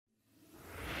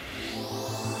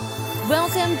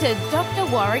Welcome to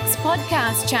Dr. Warwick's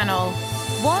podcast channel.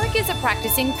 Warwick is a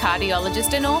practicing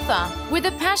cardiologist and author with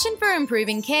a passion for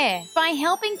improving care by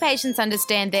helping patients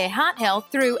understand their heart health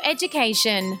through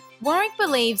education. Warwick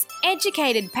believes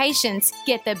educated patients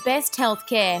get the best health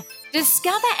care.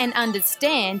 Discover and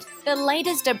understand the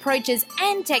latest approaches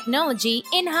and technology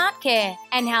in heart care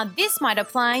and how this might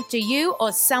apply to you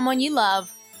or someone you love.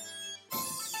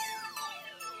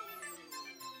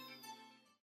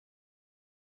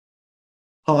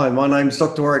 Hi, my name's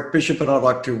Dr. Warwick Bishop and I'd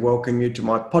like to welcome you to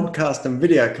my podcast and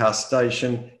videocast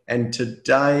station. And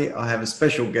today I have a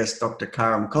special guest, Dr.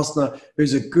 Karim Costner,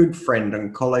 who's a good friend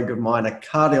and colleague of mine, a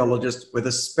cardiologist with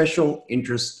a special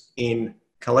interest in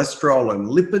cholesterol and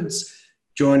lipids,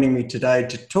 joining me today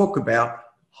to talk about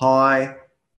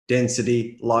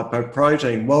high-density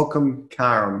lipoprotein. Welcome,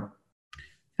 Karim.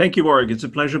 Thank you, Warwick. It's a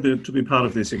pleasure to be part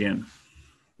of this again.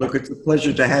 Look, it's a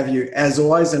pleasure to have you as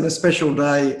always, and a special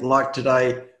day like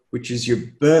today, which is your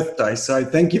birthday. So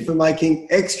thank you for making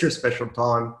extra special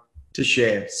time to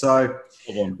share. So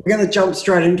we're going to jump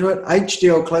straight into it.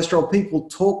 HDL cholesterol, people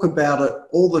talk about it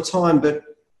all the time, but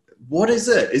what is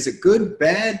it? Is it good,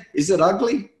 bad? Is it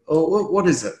ugly? Or what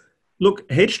is it? Look,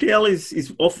 HDL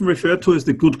is often referred to as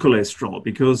the good cholesterol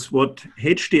because what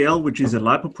HDL, which is a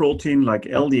lipoprotein like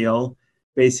LDL,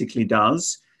 basically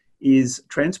does is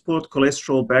transport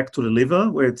cholesterol back to the liver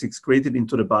where it's excreted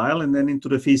into the bile and then into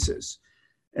the feces.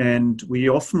 And we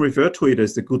often refer to it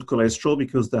as the good cholesterol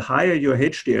because the higher your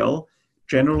HDL,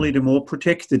 generally the more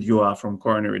protected you are from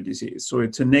coronary disease. So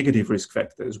it's a negative risk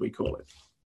factor, as we call it.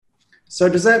 So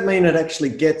does that mean it actually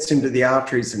gets into the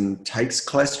arteries and takes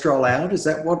cholesterol out? Is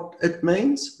that what it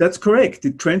means? That's correct.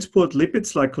 It transports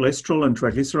lipids like cholesterol and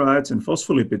triglycerides and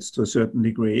phospholipids to a certain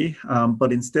degree.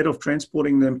 But instead of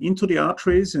transporting them into the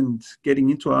arteries and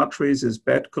getting into arteries as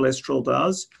bad cholesterol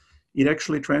does, it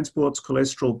actually transports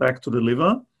cholesterol back to the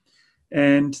liver.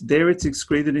 And there it's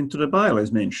excreted into the bile,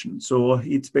 as mentioned. So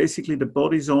it's basically the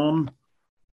body's own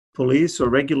police or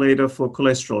regulator for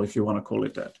cholesterol, if you want to call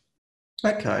it that.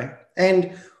 Okay.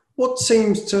 And what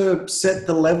seems to set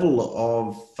the level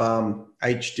of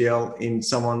HDL in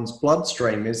someone's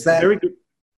bloodstream? Is that very good.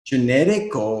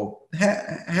 Genetic or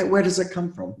where does it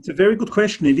come from? It's a very good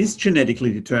question. It is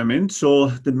genetically determined. So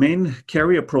the main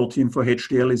carrier protein for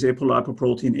HDL is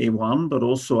apolipoprotein A1, but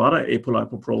also other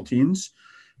apolipoproteins,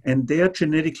 and they are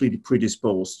genetically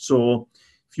predisposed. So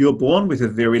if you're born with a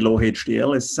very low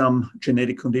HDL, as some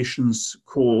genetic conditions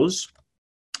cause,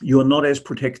 you're not as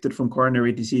protected from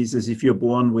coronary disease as if you're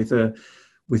born with a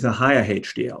higher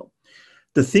HDL.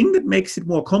 The thing that makes it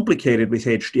more complicated with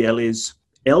HDL is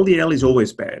LDL is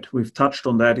always bad. We've touched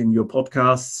on that in your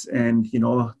podcasts, and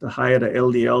the higher the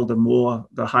LDL,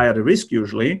 the higher the risk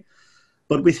usually.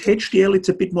 But with HDL, it's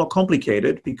a bit more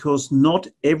complicated because not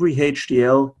every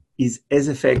HDL is as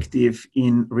effective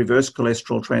in reverse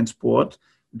cholesterol transport,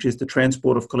 which is the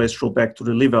transport of cholesterol back to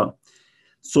the liver.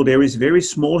 So there is very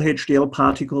small HDL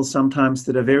particles sometimes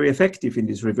that are very effective in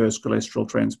this reverse cholesterol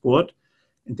transport.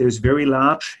 And there's very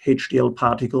large HDL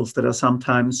particles that are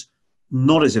sometimes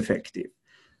not as effective.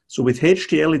 So with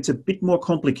HDL, it's a bit more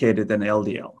complicated than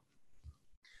LDL.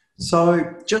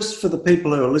 So just for the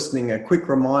people who are listening, a quick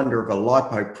reminder of a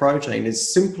lipoprotein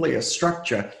is simply a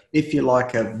structure, if you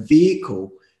like, a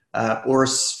vehicle or a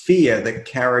sphere that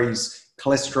carries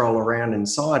cholesterol around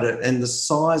inside it, and the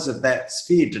size of that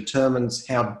sphere determines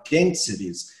how dense it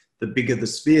is. The bigger the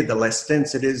sphere, the less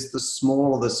dense it is. The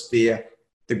smaller the sphere,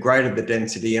 the greater the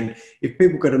density. And if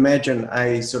people could imagine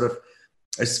a sort of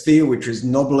a sphere which is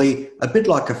knobbly, a bit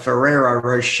like a Ferrero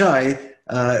Rocher,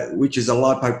 which is a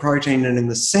lipoprotein, and in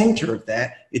the center of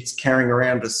that, it's carrying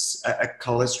around a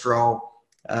cholesterol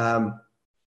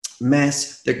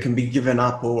mass that can be given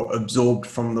up or absorbed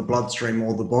from the bloodstream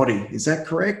or the body. Is that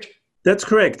correct? That's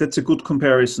correct. That's a good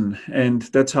comparison. And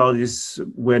that's how these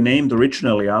were named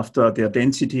originally, after their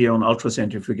density on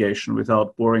ultracentrifugation,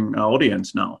 without boring our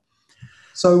audience now.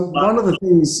 So one of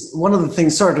the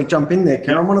things, sorry to jump in there,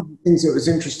 Karen, one of the things that was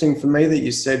interesting for me that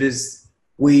you said is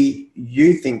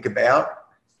you think about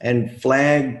and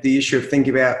flag the issue of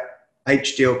thinking about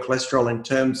HDL cholesterol in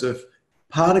terms of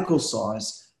particle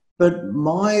size. But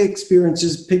my experience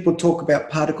is people talk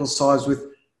about particle size with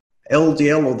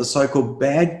LDL, or the so-called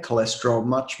bad cholesterol,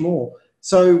 much more.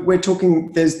 So we're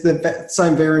talking, there's the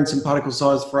same variance in particle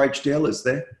size for HDL, is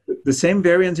there? The same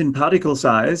variance in particle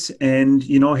size, and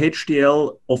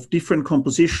HDL of different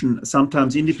composition,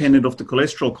 sometimes independent of the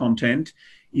cholesterol content,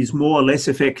 is more or less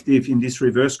effective in this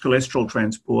reverse cholesterol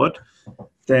transport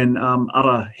than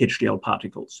other HDL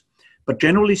particles. But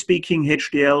generally speaking,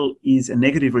 HDL is a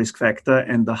negative risk factor,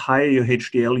 and the higher your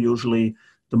HDL, usually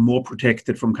the more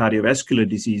protected from cardiovascular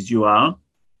disease you are.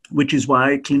 which is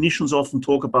why clinicians often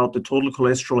talk about the total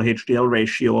cholesterol HDL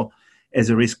ratio as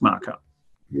a risk marker.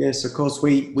 Yes, of course,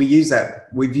 we use that.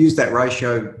 We've used that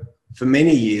ratio for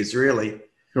many years, really.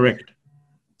 Correct.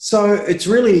 So it's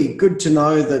really good to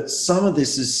know that some of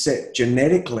this is set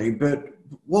genetically, but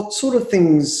what sort of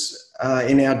things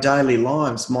in our daily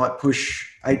lives might push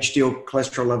HDL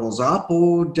cholesterol levels up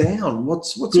or down?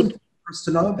 What's important for us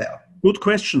to know about? Good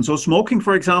question. So smoking,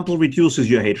 for example, reduces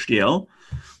your HDL.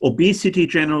 Obesity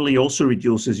generally also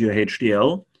reduces your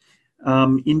HDL.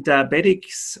 In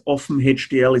diabetics, often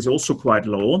HDL is also quite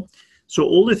low. So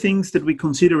all the things that we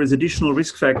consider as additional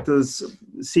risk factors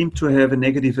seem to have a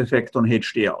negative effect on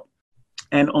HDL.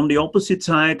 And on the opposite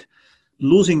side,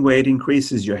 losing weight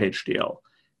increases your HDL,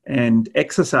 and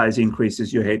exercise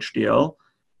increases your HDL,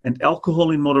 and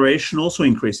alcohol in moderation also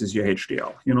increases your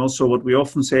HDL. So what we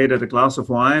often say that a glass of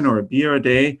wine or a beer a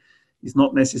day is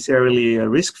not necessarily a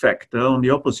risk factor. On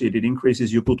the opposite, it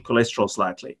increases your good cholesterol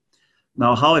slightly.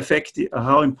 Now, how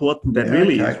important that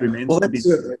really is remains to be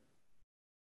seen.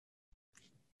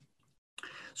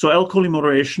 So alcohol in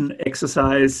moderation,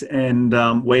 exercise, and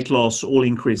weight loss all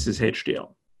increases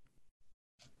HDL.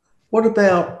 What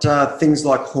about things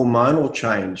like hormonal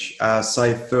change,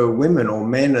 say for women or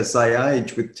men as they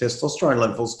age with testosterone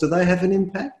levels? Do they have an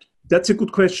impact? That's a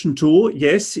good question too.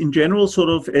 Yes, in general, sort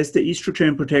of as the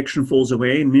estrogen protection falls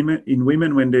away in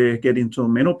women when they get into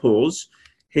menopause,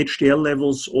 HDL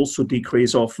levels also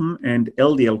decrease often, and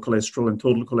LDL cholesterol and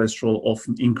total cholesterol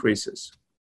often increases.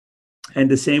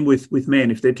 And the same with men.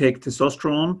 If they take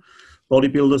testosterone,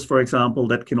 bodybuilders, for example,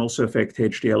 that can also affect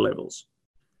HDL levels.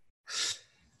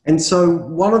 And so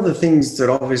one of the things that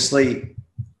obviously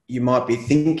you might be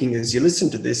thinking as you listen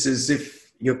to this is,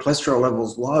 if your cholesterol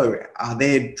level's low, are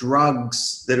there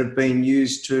drugs that have been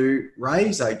used to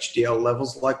raise HDL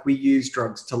levels like we use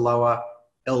drugs to lower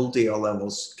LDL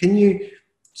levels? Can you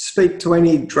speak to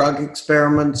any drug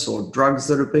experiments or drugs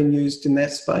that have been used in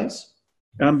that space?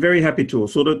 I'm very happy to.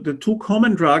 So the two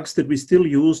common drugs that we still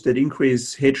use that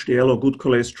increase HDL or good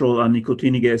cholesterol are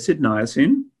nicotinic acid,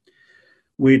 niacin,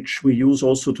 which we use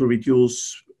also to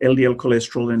reduce LDL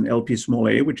cholesterol and LP small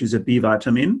a, which is a B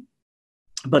vitamin.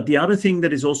 But the other thing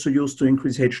that is also used to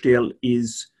increase HDL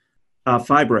is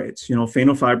fibrates.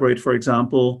 Fenofibrate, for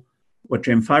example, or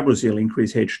gemfibrozil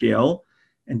increase HDL.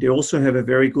 And they also have a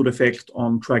very good effect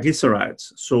on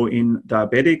triglycerides. So in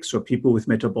diabetics or people with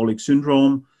metabolic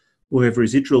syndrome who have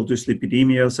residual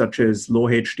dyslipidemia, such as low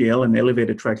HDL and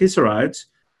elevated triglycerides,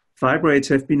 fibrates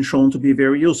have been shown to be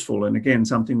very useful. And again,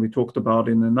 something we talked about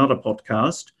in another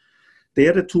podcast. They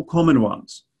are the two common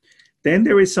ones. Then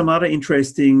there is some other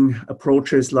interesting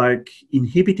approaches like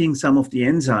inhibiting some of the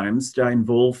enzymes that are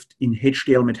involved in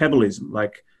HDL metabolism,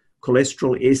 like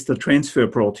cholesterol ester transfer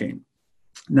protein.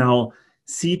 Now,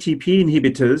 CETP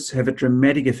inhibitors have a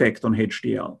dramatic effect on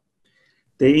HDL.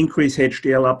 They increase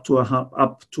HDL up to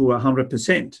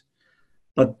 100%.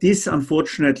 But this,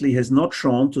 unfortunately, has not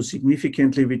shown to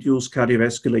significantly reduce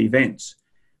cardiovascular events,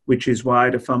 which is why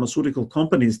the pharmaceutical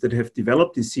companies that have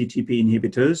developed these CETP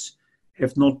inhibitors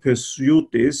have not pursued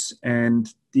this,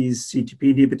 and these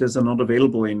CETP inhibitors are not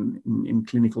available in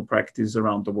clinical practice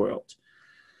around the world.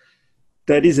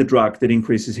 That is a drug that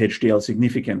increases HDL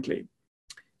significantly.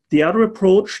 The other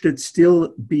approach that's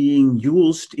still being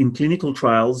used in clinical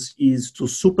trials is to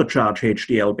supercharge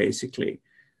HDL, basically,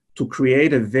 to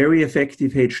create a very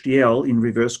effective HDL in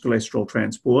reverse cholesterol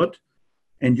transport.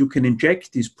 And you can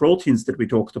inject these proteins that we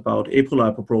talked about,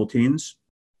 apolipoproteins,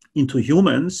 into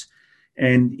humans.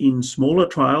 And in smaller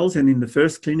trials and in the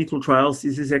first clinical trials,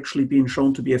 this is actually being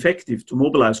shown to be effective to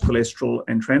mobilize cholesterol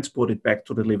and transport it back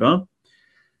to the liver.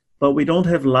 But we don't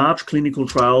have large clinical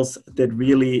trials that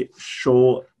really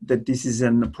show that this is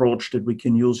an approach that we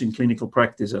can use in clinical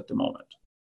practice at the moment.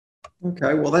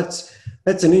 Okay, well, that's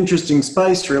an interesting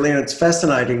space, really, and it's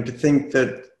fascinating to think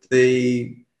that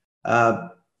the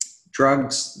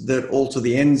drugs that alter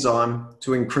the enzyme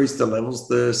to increase the levels,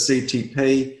 the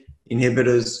CETP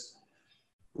inhibitors,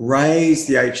 raise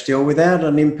the HDL without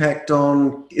an impact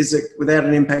on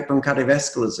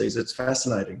cardiovascular disease. It's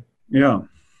fascinating. Yeah.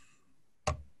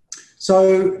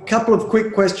 So a couple of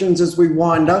quick questions as we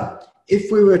wind up.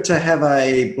 If we were to have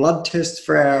a blood test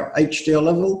for our HDL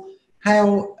level,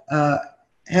 how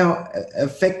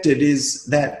affected is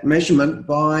that measurement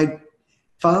by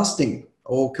fasting,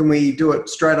 or can we do it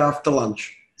straight after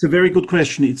lunch? It's a very good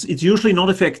question. It's usually not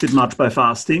affected much by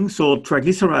fasting. So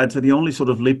triglycerides are the only sort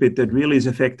of lipid that really is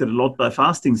affected a lot by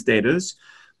fasting status,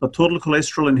 but total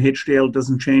cholesterol and HDL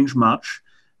doesn't change much.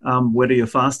 Whether you're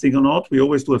fasting or not. We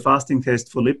always do a fasting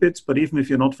test for lipids, but even if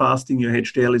you're not fasting, your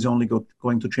HDL is only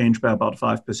going to change by about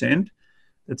 5%.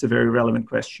 That's a very relevant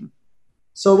question.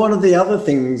 So one of the other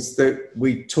things that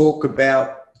we talk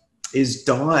about is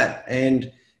diet,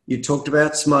 and you talked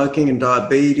about smoking and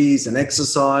diabetes and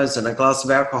exercise and a glass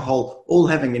of alcohol all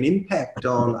having an impact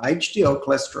on HDL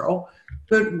cholesterol.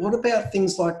 But what about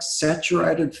things like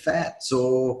saturated fats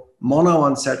or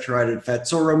monounsaturated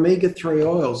fats or omega-3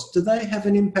 oils? Do they have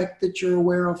an impact that you're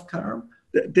aware of, Karam?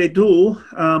 They do.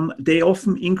 They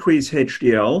often increase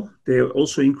HDL. They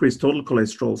also increase total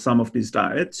cholesterol, some of these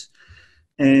diets,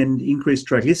 and increase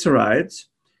triglycerides.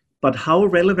 But how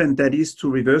relevant that is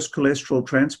to reverse cholesterol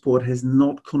transport has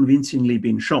not convincingly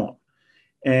been shown.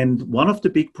 And one of the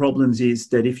big problems is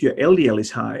that if your LDL is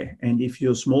high and if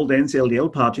your small dense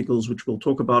LDL particles, which we'll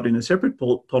talk about in a separate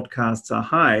podcast, are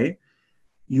high,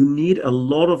 you need a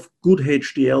lot of good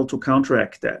HDL to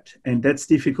counteract that. And that's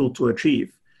difficult to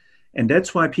achieve. And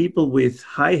that's why people with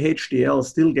high HDL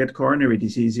still get coronary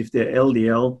disease if their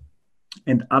LDL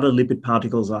and other lipid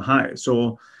particles are high.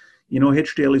 So,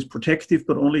 HDL is protective,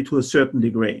 but only to a certain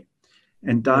degree.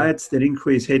 And diets that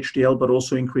increase HDL but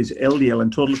also increase LDL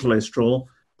and total cholesterol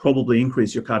probably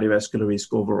increase your cardiovascular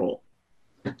risk overall.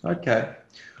 Okay.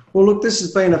 Well, look, this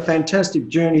has been a fantastic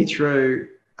journey through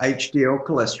HDL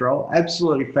cholesterol.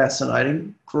 Absolutely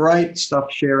fascinating. Great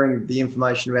stuff sharing the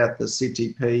information about the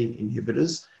CETP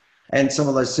inhibitors and some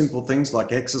of those simple things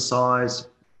like exercise,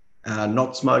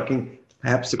 not smoking,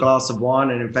 perhaps a glass of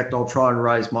wine. And in fact, I'll try and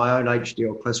raise my own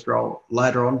HDL cholesterol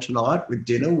later on tonight with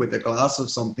dinner with a glass of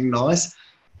something nice.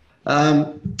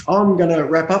 I'm going to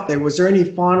wrap up there. Was there any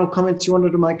final comments you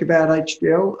wanted to make about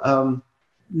HDL?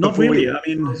 Not really.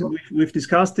 We've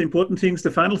discussed the important things.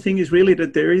 The final thing is really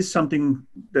that there is something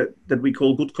that we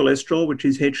call good cholesterol, which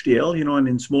is HDL, and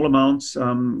in small amounts,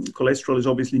 cholesterol is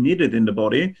obviously needed in the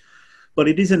body. But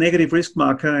it is a negative risk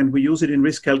marker, and we use it in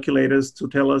risk calculators to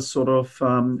tell us sort of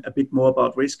a bit more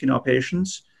about risk in our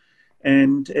patients.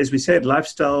 And as we said,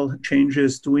 lifestyle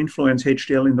changes do influence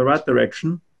HDL in the right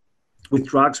direction. With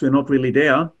drugs, we're not really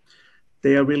there.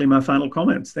 They are really my final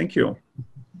comments. Thank you.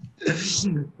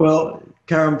 Well,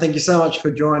 Karam, thank you so much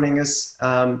for joining us.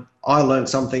 I learned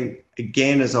something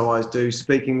again, as I always do,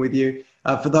 speaking with you.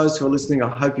 For those who are listening, I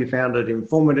hope you found it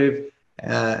informative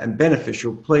and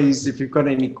beneficial. Please, if you've got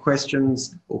any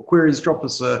questions or queries, drop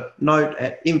us a note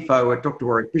at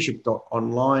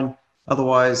info@drwarwickbishop.online.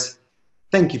 Otherwise,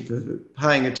 thank you for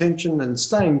paying attention and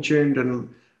staying tuned, and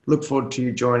look forward to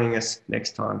you joining us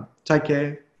next time. Take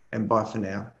care and bye for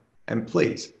now. And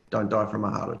please don't die from a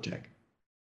heart attack.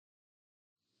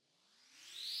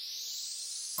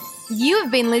 You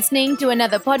have been listening to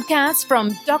another podcast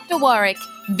from Dr. Warwick.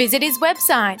 Visit his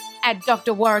website at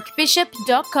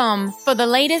drwarwickbishop.com for the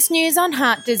latest news on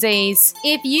heart disease.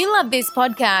 If you love this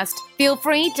podcast, feel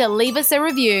free to leave us a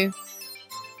review.